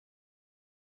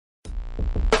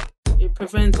It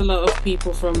prevents a lot of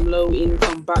people from low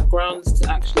income backgrounds to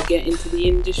actually get into the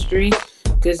industry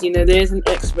because there's an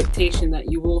expectation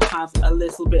that you will have a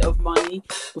little bit of money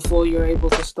before you're able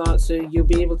to start, so you'll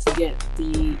be able to get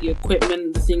the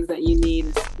equipment, the things that you need.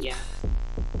 Yeah.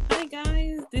 Hi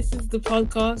guys, this is the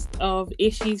podcast of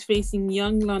issues facing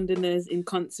young Londoners in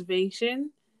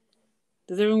conservation.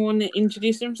 Does everyone want to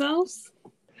introduce themselves?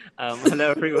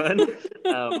 Hello everyone,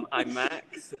 I'm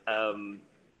Max,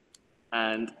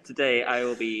 and today I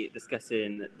will be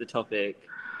discussing the topic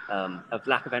of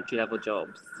lack of entry-level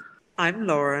jobs. I'm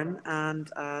Lauren,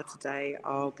 and today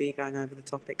I'll be going over the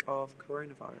topic of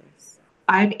coronavirus.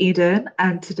 I'm Eden,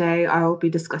 and today I will be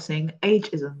discussing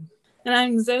ageism. And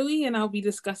I'm Zoe, and I'll be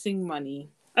discussing money.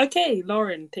 Okay,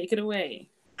 Lauren, take it away.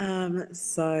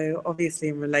 So obviously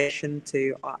in relation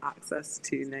to our access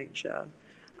to nature,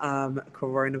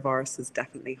 coronavirus has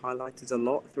definitely highlighted a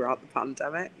lot throughout the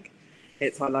pandemic.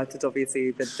 It's highlighted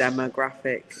obviously the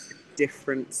demographic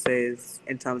differences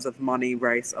in terms of money,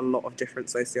 race, a lot of different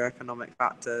socioeconomic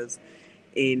factors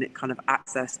in kind of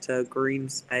access to green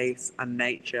space and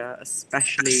nature,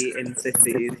 especially in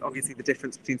cities. Obviously the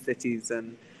difference between cities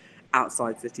and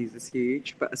outside cities is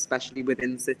huge, but especially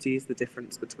within cities, the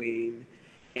difference between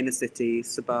inner city,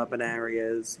 suburban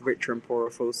areas, richer and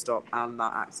poorer full stop, and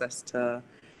that access to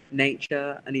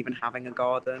nature and even having a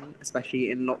garden,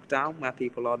 especially in lockdown where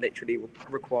people are literally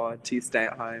required to stay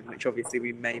at home, which obviously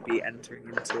we may be entering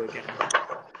into again.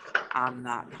 And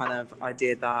that kind of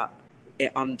idea that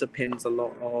it underpins a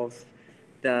lot of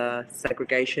the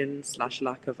segregation /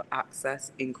 lack of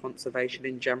access in conservation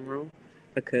in general,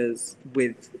 because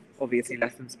with obviously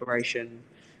less inspiration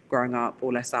growing up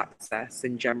or less access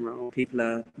in general, people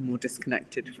are more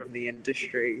disconnected from the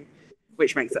industry,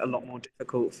 which makes it a lot more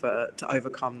difficult to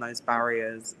overcome those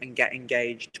barriers and get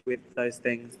engaged with those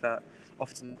things that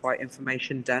often are quite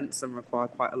information dense and require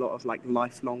quite a lot of like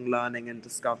lifelong learning and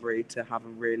discovery to have a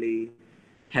really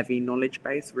heavy knowledge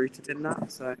base rooted in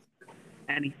that. So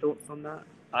any thoughts on that?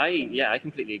 I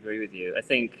completely agree with you. I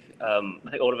think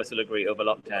all of us will agree over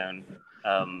lockdown,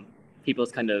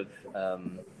 people's kind of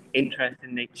interest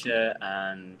in nature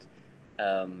and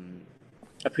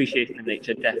appreciation of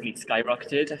nature definitely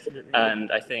skyrocketed. Definitely.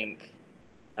 And I think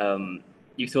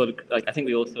you saw, like, I think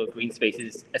we all saw green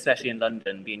spaces, especially in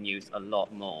London, being used a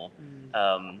lot more.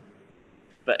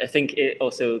 But I think it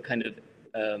also kind of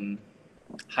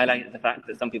highlighted the fact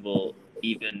that some people,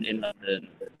 even in London,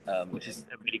 which is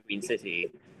a really green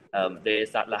city, there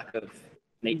is that lack of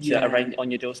nature around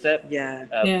on your doorstep.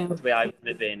 Where I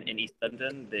live in East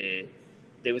London,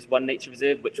 there was one nature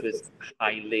reserve which was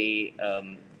highly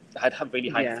had really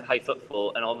high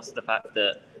footfall, and almost the fact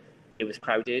that it was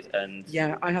crowded. And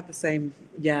I have the same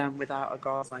without a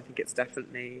garden. I think it's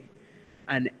definitely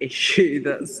an issue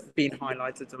that's been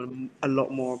highlighted a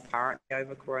lot more apparently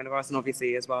over coronavirus, and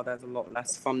obviously as well there's a lot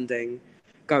less funding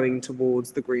going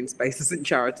towards the green spaces and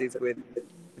charities with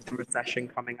the recession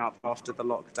coming up after the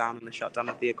lockdown and the shutdown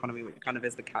of the economy, which kind of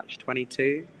is the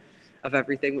catch-22 of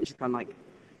everything, which is kind of like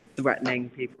threatening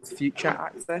people's future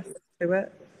access to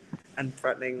it and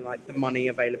threatening like the money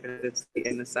availability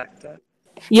in the sector.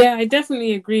 Yeah, I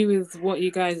definitely agree with what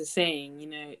you guys are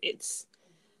saying. It's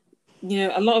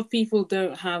a lot of people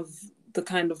don't have the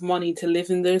kind of money to live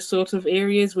in those sort of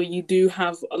areas where you do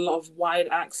have a lot of wide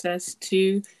access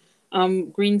to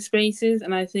green spaces,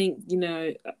 and I think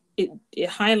it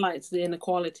highlights the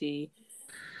inequality.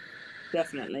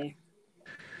 Definitely.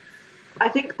 I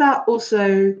think that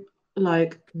also,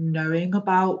 like, knowing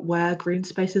about where green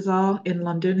spaces are in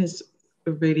London is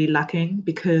really lacking,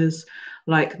 because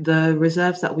like the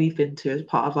reserves that we've been to as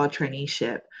part of our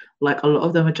traineeship, like a lot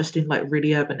of them are just in like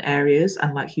really urban areas,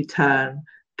 and like you turn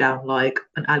down like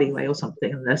an alleyway or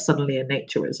something and there's suddenly a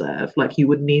nature reserve, like you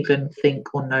wouldn't even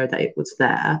think or know that it was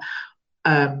there.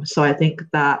 So I think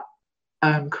that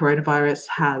coronavirus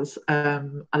has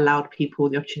allowed people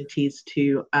the opportunities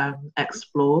to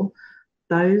explore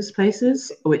those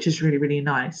places, which is really, really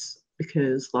nice,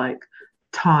 because like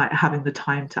having the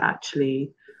time to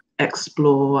actually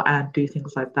explore and do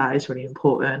things like that is really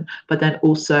important. But then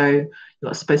also you're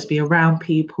not supposed to be around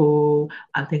people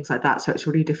and things like that, so it's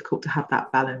really difficult to have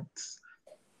that balance.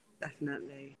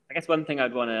 Definitely. I guess one thing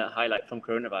I'd want to highlight from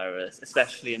coronavirus,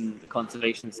 especially in the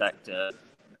conservation sector,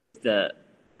 is that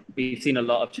we've seen a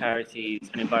lot of charities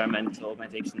and environmental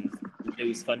organisations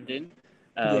lose funding.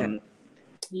 With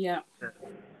the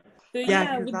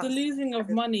losing of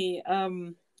money,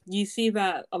 you see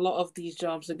that a lot of these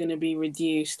jobs are going to be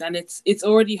reduced, and it's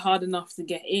already hard enough to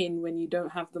get in when you don't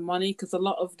have the money, because a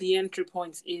lot of the entry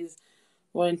points is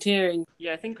volunteering.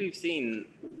 Yeah, I think we've seen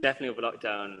definitely over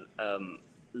lockdown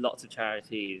lots of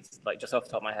charities, like just off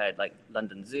the top of my head, like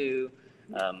London Zoo,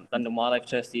 London Wildlife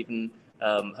Trust even,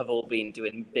 have all been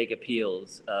doing big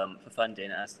appeals for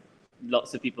funding, as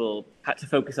lots of people had to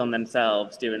focus on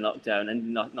themselves during lockdown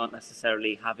and not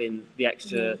necessarily having the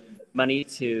extra money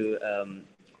to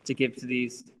give to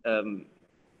these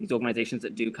organizations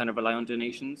that do kind of rely on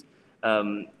donations.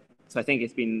 So I think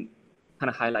it's been kind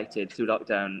of highlighted through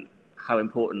lockdown how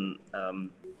important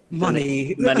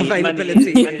money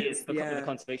availability is for the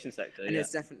conservation sector. And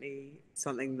it's definitely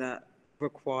something that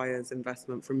requires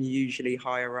investment from usually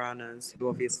higher earners who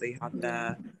obviously had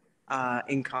their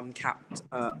income capped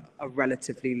at a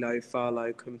relatively low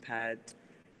furlough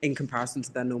in comparison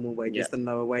to their normal wages than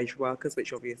lower wage workers,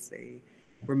 which obviously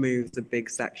removes a big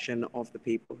section of the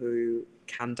people who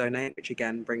can donate, which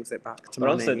again brings it back to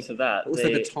money. Also to that,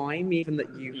 the time even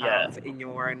that you have in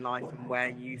your own life and where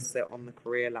you sit on the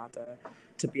career ladder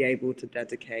to be able to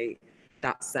dedicate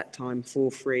that set time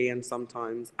for free and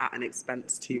sometimes at an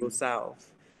expense to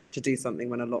yourself to do something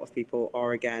when a lot of people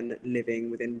are again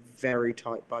living within very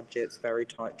tight budgets, very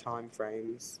tight time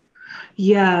frames.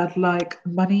 Yeah, like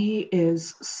money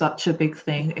is such a big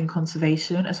thing in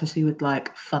conservation, especially with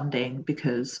like funding,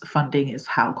 because funding is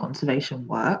how conservation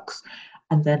works.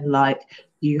 And then like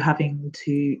you having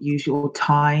to use your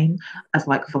time as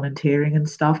like volunteering and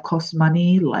stuff costs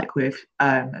money, like with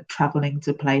traveling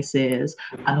to places,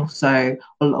 and also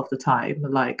a lot of the time,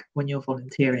 like when you're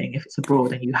volunteering, if it's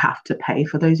abroad and you have to pay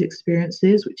for those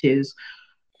experiences, which is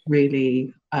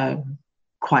really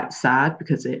quite sad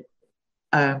because it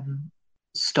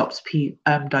stops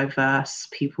diverse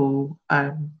people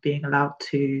being allowed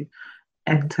to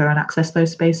enter and access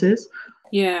those spaces.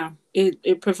 Yeah,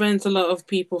 it prevents a lot of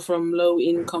people from low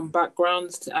income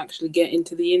backgrounds to actually get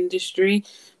into the industry,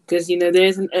 because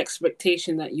there's an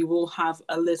expectation that you will have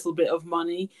a little bit of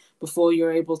money before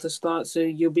you're able to start, so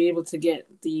you'll be able to get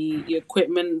the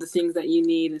equipment, the things that you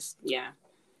need.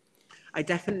 I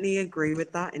definitely agree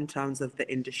with that in terms of the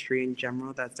industry in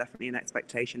general. There's definitely an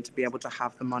expectation to be able to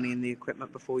have the money and the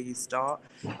equipment before you start.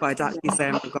 But I'd actually say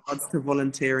in regards to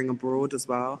volunteering abroad as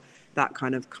well, that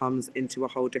kind of comes into a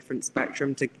whole different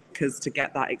spectrum because to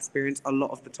get that experience a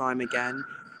lot of the time, again,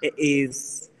 it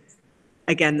is,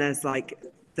 again, there's like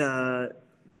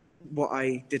what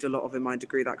I did a lot of in my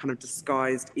degree, that kind of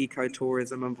disguised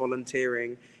ecotourism and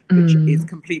volunteering, which is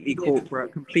completely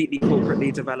corporate, completely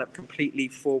corporately developed, completely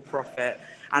for profit.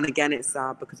 And again, it's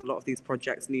sad because a lot of these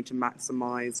projects need to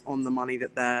maximize on the money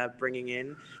that they're bringing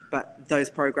in, but those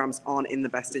programs aren't in the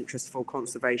best interest for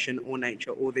conservation or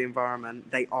nature or the environment.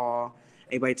 They are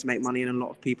a way to make money, and a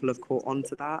lot of people have caught on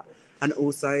to that. And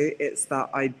also it's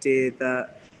that idea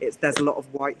that there's a lot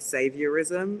of white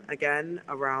saviorism again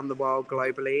around the world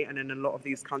globally, and in a lot of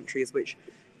these countries which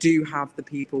do have the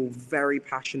people very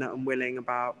passionate and willing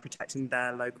about protecting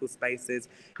their local spaces,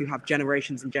 who have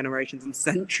generations and generations and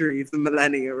centuries and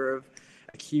millennia of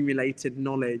accumulated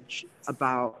knowledge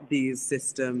about these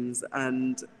systems,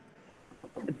 and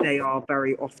they are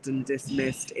very often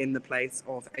dismissed in the place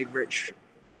of a rich,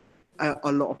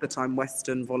 a lot of the time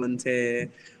Western volunteer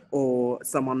or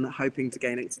someone hoping to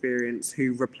gain experience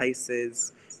who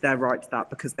replaces their right to that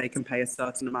because they can pay a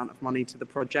certain amount of money to the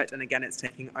project. And again, it's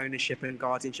taking ownership and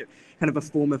guardianship. Kind of a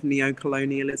form of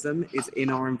neo-colonialism is in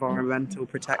our environmental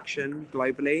protection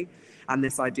globally. And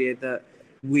this idea that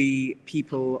we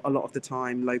people, a lot of the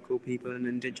time, local people and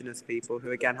indigenous people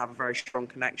who again have a very strong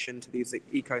connection to these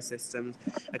ecosystems,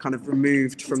 are kind of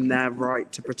removed from their right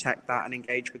to protect that and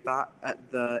engage with that at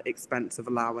the expense of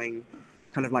allowing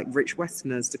kind of like rich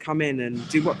Westerners to come in and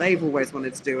do what they've always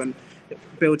wanted to do and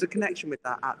build a connection with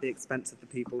that at the expense of the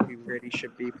people who really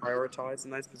should be prioritized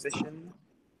in those positions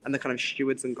and the kind of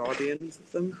stewards and guardians of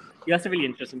them. Yeah, that's a really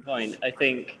interesting point. I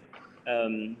think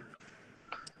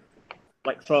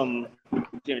like from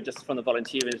just from the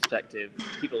volunteering perspective,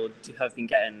 people have been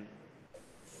getting,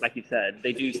 like you said,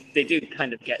 they do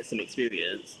kind of get some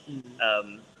experience.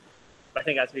 But I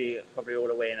think as we probably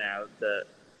all aware now, that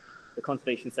the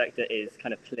conservation sector is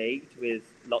kind of plagued with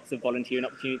lots of volunteering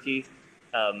opportunities,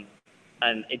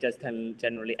 and it does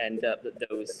generally end up that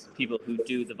those people who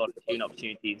do the volunteering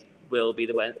opportunities will be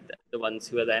the ones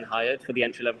who are then hired for the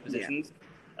entry level positions.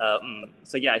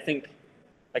 So yeah, I think,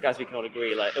 like, as we can all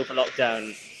agree, like over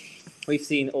lockdown, we've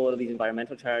seen all of these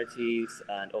environmental charities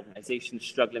and organizations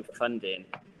struggling for funding,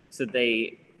 so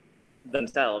they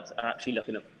themselves are actually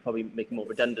looking at probably making more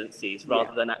redundancies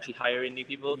rather than actually hiring new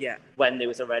people when there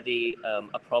was already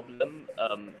a problem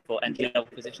for entry-level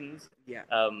positions.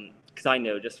 Because I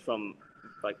know just from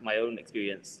like my own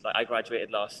experience, like I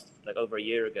graduated over a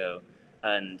year ago,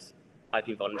 and I've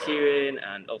been volunteering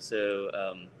and also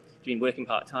been working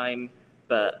part-time,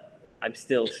 but I'm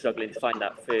still struggling to find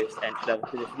that first entry-level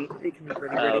position. It can be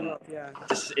really, really hard, yeah.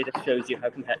 It just shows you how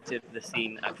competitive the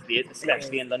scene actually is,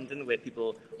 especially in London, where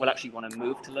people will actually want to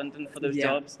move to London for those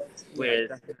jobs,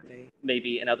 whereas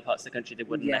maybe in other parts of the country they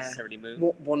wouldn't necessarily move.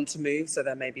 Want to move, so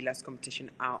there may be less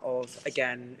competition out of,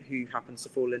 again, who happens to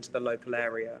fall into the local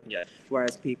area. Yeah.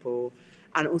 Whereas people...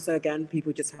 And also, again,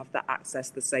 people just have the access,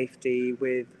 the safety.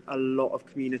 With a lot of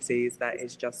communities, there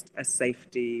is just a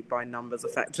safety by numbers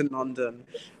effect in London,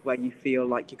 where you feel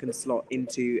like you can slot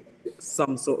into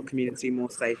some sort of community more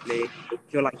safely,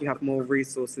 feel like you have more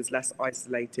resources, less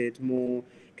isolated, more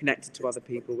connected to other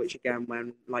people, which again,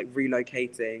 when like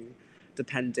relocating,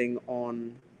 depending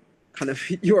on kind of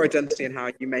your identity and how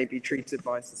you may be treated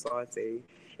by society,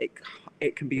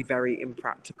 it can be very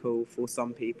impractical for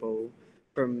some people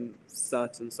from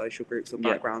certain social groups or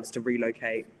backgrounds to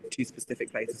relocate to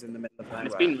specific places in the middle of nowhere.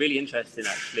 It's been really interesting,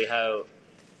 actually, how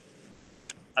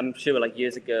I'm sure like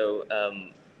years ago,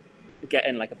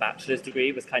 getting like a bachelor's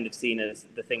degree was kind of seen as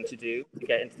the thing to do to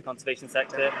get into the conservation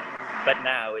sector. But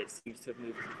now it seems to have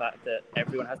moved to the fact that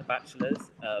everyone has a bachelor's.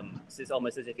 So it's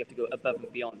almost as if you have to go above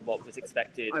and beyond what was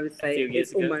expected I would say a few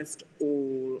years ago. It's almost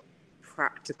all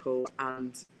practical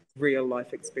and real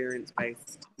life experience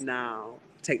based now.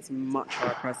 Takes much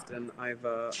higher precedent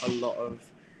over a lot of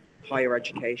higher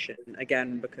education,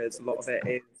 again, because a lot of it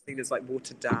is seen as like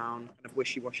watered down, kind of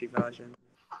wishy-washy version.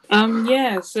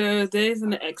 So there's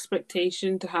an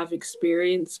expectation to have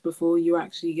experience before you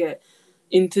actually get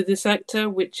into the sector,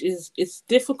 which is, it's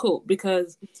difficult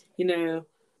because, you know,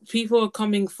 people are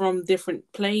coming from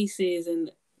different places,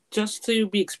 and just to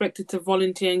be expected to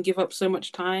volunteer and give up so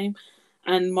much time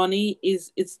and money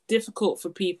it's difficult for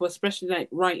people, especially like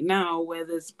right now where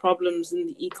there's problems in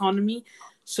the economy.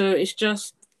 So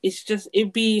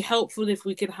it'd be helpful if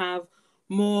we could have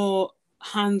more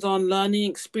hands-on learning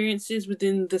experiences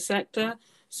within the sector,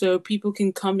 so people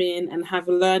can come in and have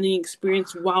a learning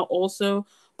experience while also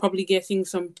probably getting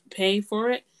some pay for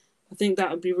it. I think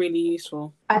that would be really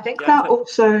useful. I think that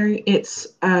also it's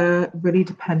really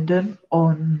dependent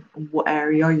on what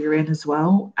area you're in as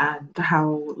well, and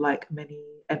how like many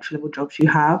entry-level jobs you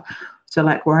have. So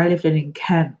like where I lived in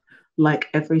Kent, like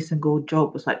every single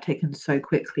job was like taken so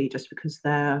quickly just because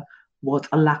there was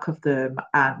a lack of them,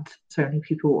 and so many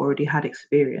people already had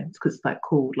experience because it's like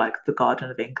called like the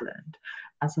Garden of England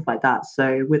and stuff like that.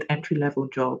 So with entry-level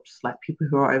jobs, like people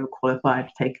who are overqualified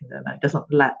taking them, and it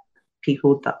doesn't let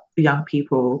young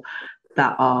people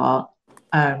that are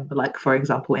like for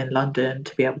example in London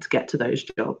to be able to get to those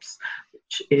jobs,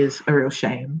 which is a real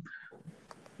shame.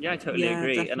 I totally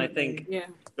agree. Definitely. And I think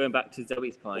going back to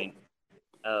Zoe's point,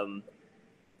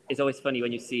 it's always funny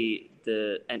when you see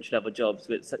the entry-level jobs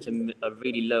with such a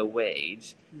really low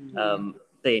wage,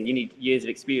 saying you need years of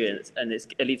experience, and it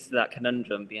leads to that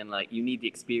conundrum being like, you need the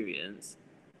experience,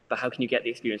 but how can you get the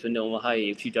experience when no one will hire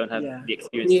you if you don't have the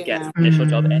experience to get the initial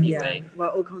job anyway? Well,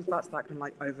 it all comes back to that kind of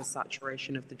like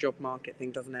oversaturation of the job market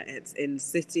thing, doesn't it? It's in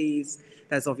cities,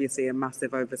 there's obviously a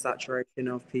massive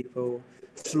oversaturation of people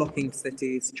flocking to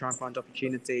cities to try and find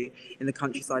opportunity. In the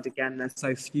countryside, again, there's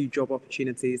so few job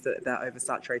opportunities that they're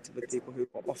oversaturated with people who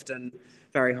are often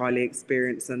very highly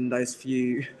experienced, and those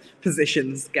few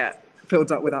positions get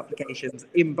filled up with applications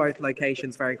in both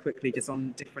locations very quickly, just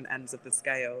on different ends of the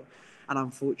scale. And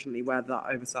unfortunately, where that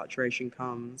oversaturation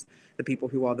comes, the people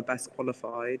who are the best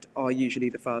qualified are usually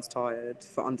the first hired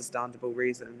for understandable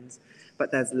reasons. But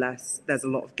there's a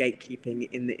lot of gatekeeping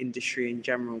in the industry in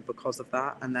general because of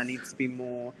that. And there needs to be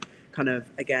more kind of,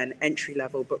 again, entry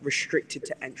level, but restricted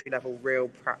to entry level, real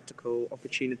practical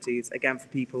opportunities, again, for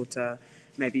people to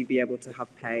maybe be able to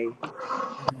have pay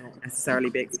and not necessarily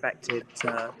be expected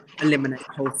to eliminate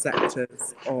whole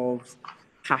sectors of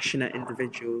passionate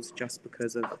individuals just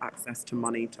because of access to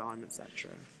money, time,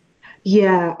 etc.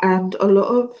 Yeah, and a lot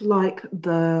of like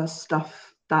the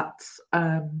stuff that's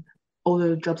all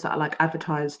the jobs that are like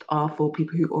advertised are for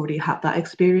people who already have that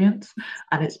experience,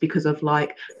 and it's because of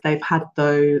like they've had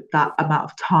that amount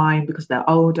of time because they're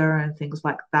older and things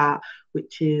like that,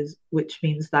 which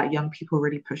means that young people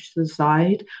really push to the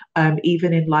side.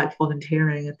 Even in like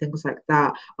volunteering and things like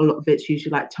that, a lot of it's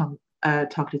usually like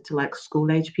targeted to like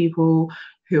school age people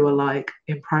who are like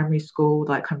in primary school,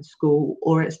 like kind of school,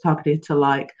 or it's targeted to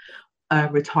like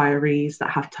retirees that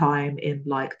have time in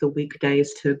like the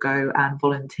weekdays to go and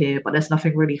volunteer. But there's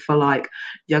nothing really for like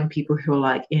young people who are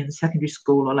like in secondary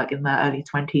school or like in their early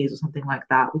 20s or something like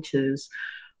that, which is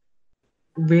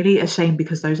really a shame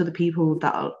because those are the people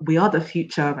we are the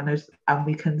future, and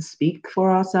we can speak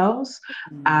for ourselves,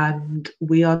 and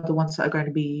we are the ones that are going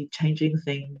to be changing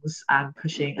things and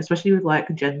pushing, especially with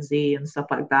like Gen Z and stuff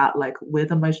like that. Like we're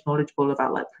the most knowledgeable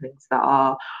about like things that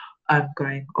are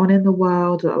going on in the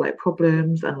world, that are like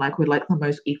problems, and like we're like the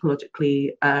most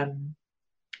ecologically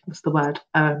what's the word,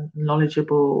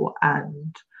 knowledgeable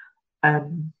and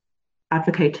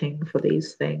advocating for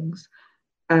these things.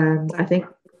 I think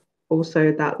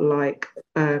also that like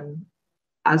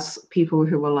as people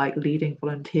who are like leading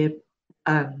volunteer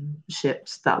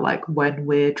ships, that like when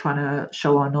we're trying to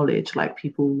show our knowledge, like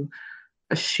people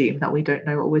assume that we don't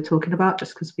know what we're talking about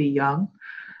just because we're young.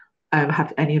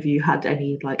 Have any of you had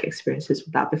any like experiences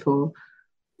with that before?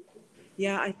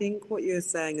 Yeah, I think what you're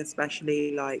saying,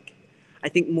 especially like, I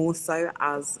think more so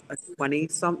as a 20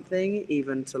 something,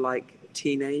 even to like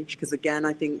teenage, because again,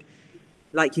 I think,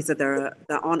 like you said, there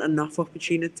aren't enough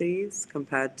opportunities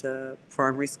compared to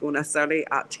primary school necessarily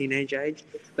at teenage age,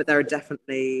 but there are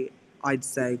definitely, I'd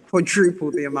say,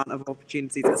 quadruple the amount of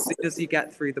opportunities as soon as you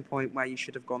get through the point where you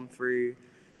should have gone through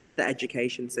the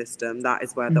education system. That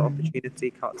is where the opportunity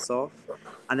cuts off.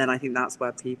 And then I think that's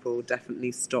where people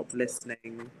definitely stop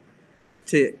listening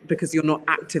to, because you're not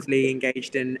actively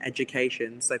engaged in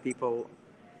education. So people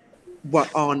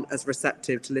aren't as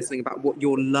receptive to listening about what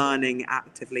you're learning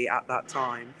actively at that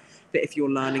time. But if you're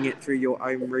learning it through your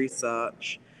own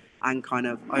research and kind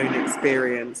of own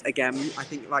experience, again, I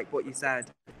think like what you said,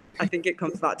 I think it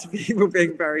comes back to people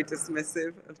being very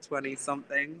dismissive of 20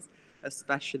 somethings,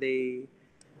 especially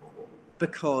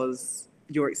because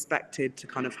you're expected to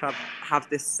kind of have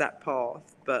this set path.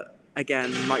 But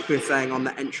again, like we were saying on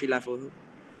the entry level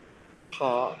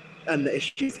part and the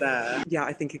issues there, yeah,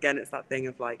 I think again it's that thing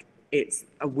of like, it's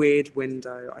a weird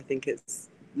window. I think it's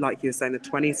like you were saying, the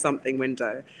 20 something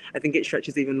window. I think it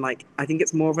stretches even like, I think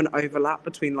it's more of an overlap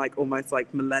between like almost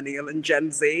like millennial and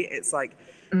Gen Z. It's like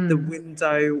the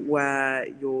window where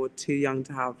you're too young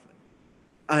to have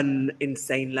an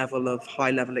insane level of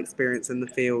high level experience in the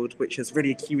field, which has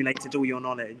really accumulated all your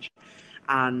knowledge,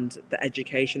 and the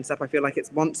education stuff. I feel like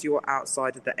it's once you're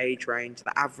outside of the age range,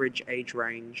 the average age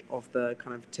range of the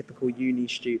kind of typical uni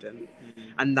student,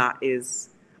 and that is,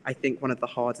 I think, one of the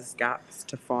hardest gaps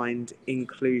to find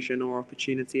inclusion or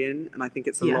opportunity in. And I think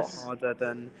it's a lot harder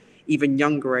than even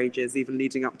younger ages, even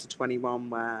leading up to 21,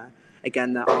 where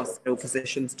again there are still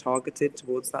positions targeted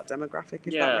towards that demographic.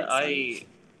 If that makes sense.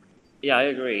 Yeah, I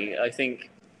agree. I think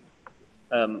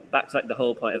back to like the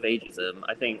whole point of ageism,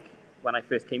 I think when I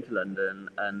first came to London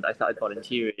and I started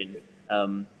volunteering,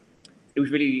 it was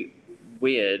really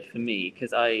weird for me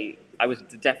because I was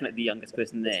definitely the youngest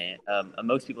person there, and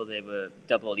most people there were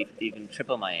double, even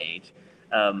triple my age.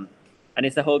 And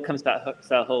it's comes back to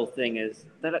the whole thing is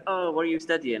they're like, oh, what are you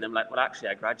studying? I'm like, well, actually,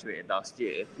 I graduated last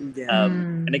year.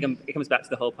 And it comes back to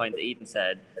the whole point that Eden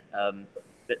said,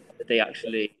 that they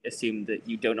actually assume that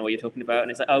you don't know what you're talking about.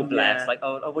 And it's like, oh, bless. Like,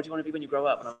 oh, what do you want to be when you grow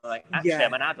up? And I'm like, actually,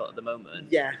 I'm an adult at the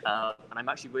moment. And I'm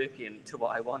actually working to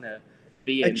what I want to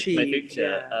be in my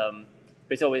future.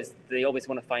 But they always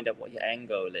want to find out what your end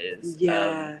goal is.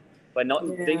 But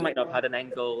they might not have had an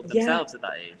end goal themselves at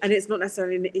that age. And it's not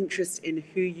necessarily an interest in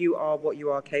who you are, what you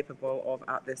are capable of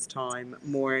at this time,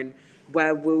 more in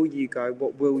where will you go,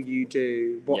 what will you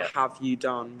do, what have you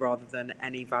done, rather than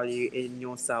any value in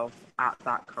yourself at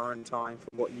that current time for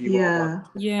what you are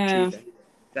achieving.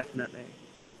 Definitely.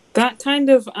 That kind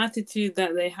of attitude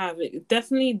that they have, it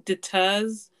definitely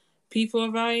deters people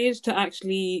of our age to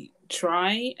actually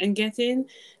try and get in.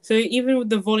 So even with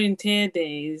the volunteer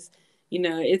days,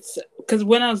 it's because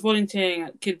when I was volunteering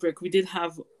at Kidbrick, we did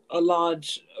have a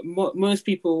large, most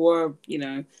people were,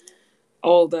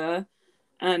 older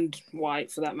and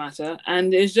white for that matter.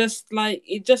 And it's just like,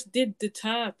 it just did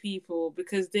deter people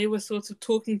because they were sort of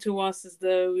talking to us as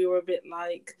though we were a bit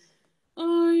like,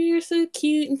 oh, you're so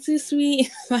cute and so sweet.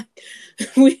 Like,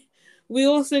 we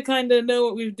also kind of know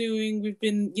what we're doing. We've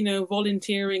been,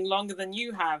 volunteering longer than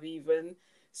you have even.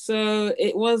 So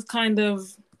it was kind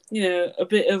of, a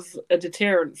bit of a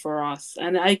deterrent for us.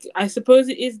 And I suppose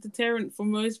it is deterrent for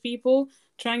most people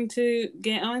trying to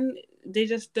get on. They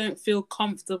just don't feel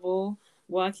comfortable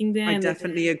working there. I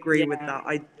definitely agree with that.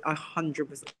 I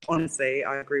 100%, honestly,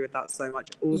 I agree with that so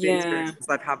much. All the experiences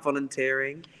I've had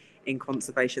volunteering in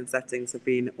conservation settings have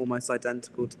been almost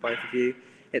identical to both of you.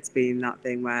 It's been that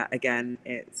thing where, again,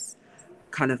 it's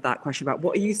kind of that question about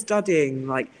what are you studying,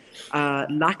 like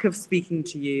lack of speaking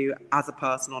to you as a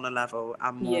person on a level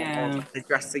and more of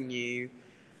addressing you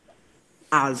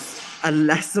as a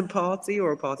lesser party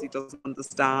or a party doesn't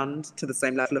understand to the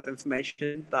same level of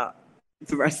information that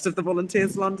the rest of the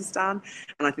volunteers will understand.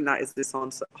 And I think that is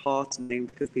disheartening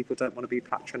because people don't want to be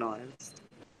patronised.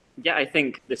 Yeah, I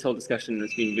think this whole discussion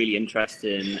has been really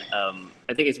interesting.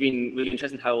 I think it's been really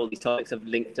interesting how all these topics have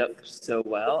linked up so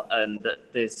well and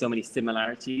that there's so many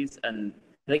similarities and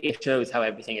I think it shows how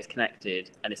everything is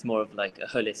connected, and it's more of like a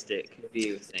holistic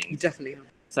view of things. Definitely.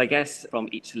 So I guess from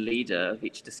each leader of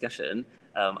each discussion,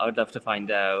 I would love to find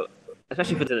out,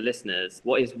 especially for the listeners,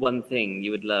 what is one thing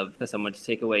you would love for someone to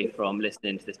take away from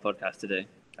listening to this podcast today?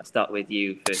 I'll start with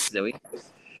you first, Zoe.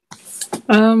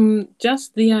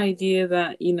 Just the idea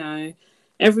that, you know,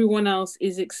 everyone else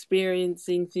is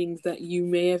experiencing things that you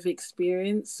may have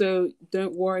experienced, so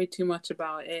don't worry too much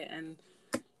about it, and,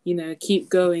 you know, keep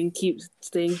going, keep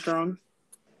staying strong.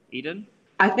 Eden?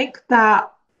 I think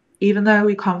that even though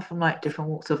we come from like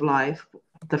different walks of life,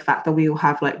 the fact that we all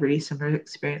have like really similar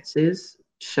experiences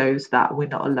shows that we're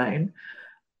not alone.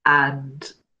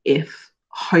 And if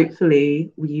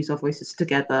hopefully we use our voices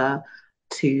together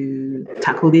to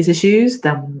tackle these issues,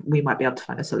 then we might be able to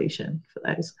find a solution for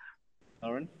those.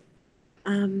 Lauren?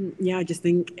 Yeah, I just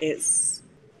think it's,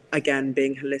 again,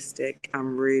 being holistic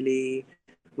and really,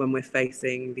 when we're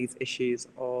facing these issues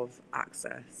of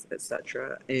access,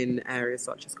 etc., in areas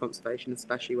such as conservation,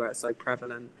 especially where it's so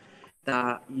prevalent,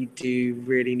 that you do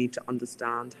really need to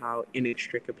understand how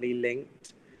inextricably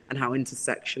linked and how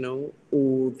intersectional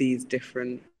all these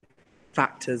different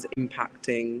factors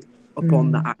impacting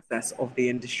upon the access of the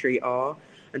industry are,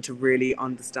 and to really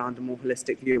understand a more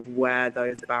holistic view of where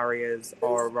those barriers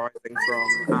are arising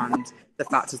from and the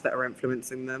factors that are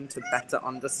influencing them, to better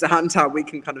understand how we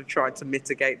can kind of try to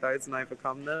mitigate those and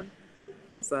overcome them.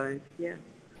 So, yeah.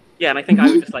 Yeah, and I think I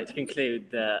would just like to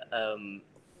conclude that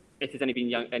if there's any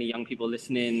young people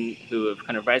listening who have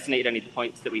kind of resonated any of the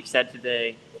points that we've said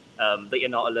today, that you're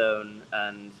not alone.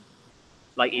 And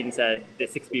like Eden said,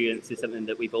 this experience is something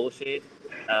that we've all shared.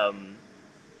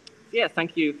 Yeah,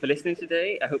 thank you for listening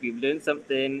today. I hope you've learned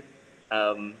something.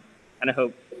 And I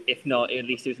hope, if not, at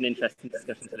least it was an interesting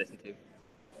discussion to listen to.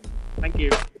 Thank you.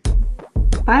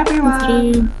 Bye,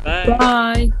 everyone. Bye.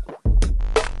 Bye.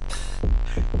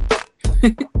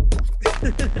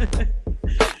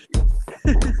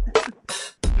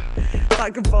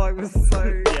 That goodbye was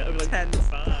so...